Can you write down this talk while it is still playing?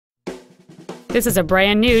This is a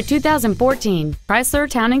brand new 2014 Chrysler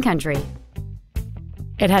Town & Country.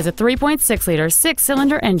 It has a 3.6-liter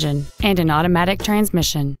six-cylinder engine and an automatic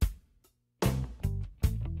transmission.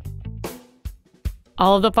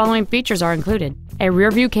 All of the following features are included: a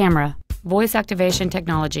rear-view camera, voice activation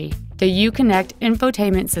technology, the Uconnect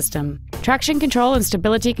infotainment system, traction control and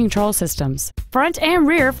stability control systems, front and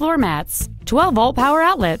rear floor mats, 12-volt power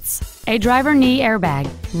outlets, a driver knee airbag,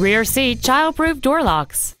 rear seat child-proof door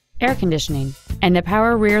locks, air conditioning, and the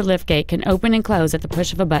power rear liftgate can open and close at the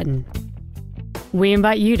push of a button. We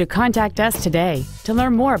invite you to contact us today to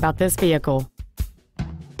learn more about this vehicle.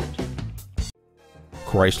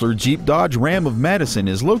 Chrysler Jeep Dodge Ram of Madison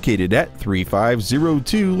is located at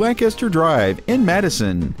 3502 Lancaster Drive in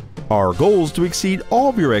Madison. Our goal is to exceed all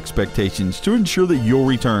of your expectations to ensure that you'll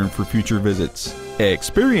return for future visits.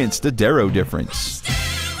 Experience the Darrow difference.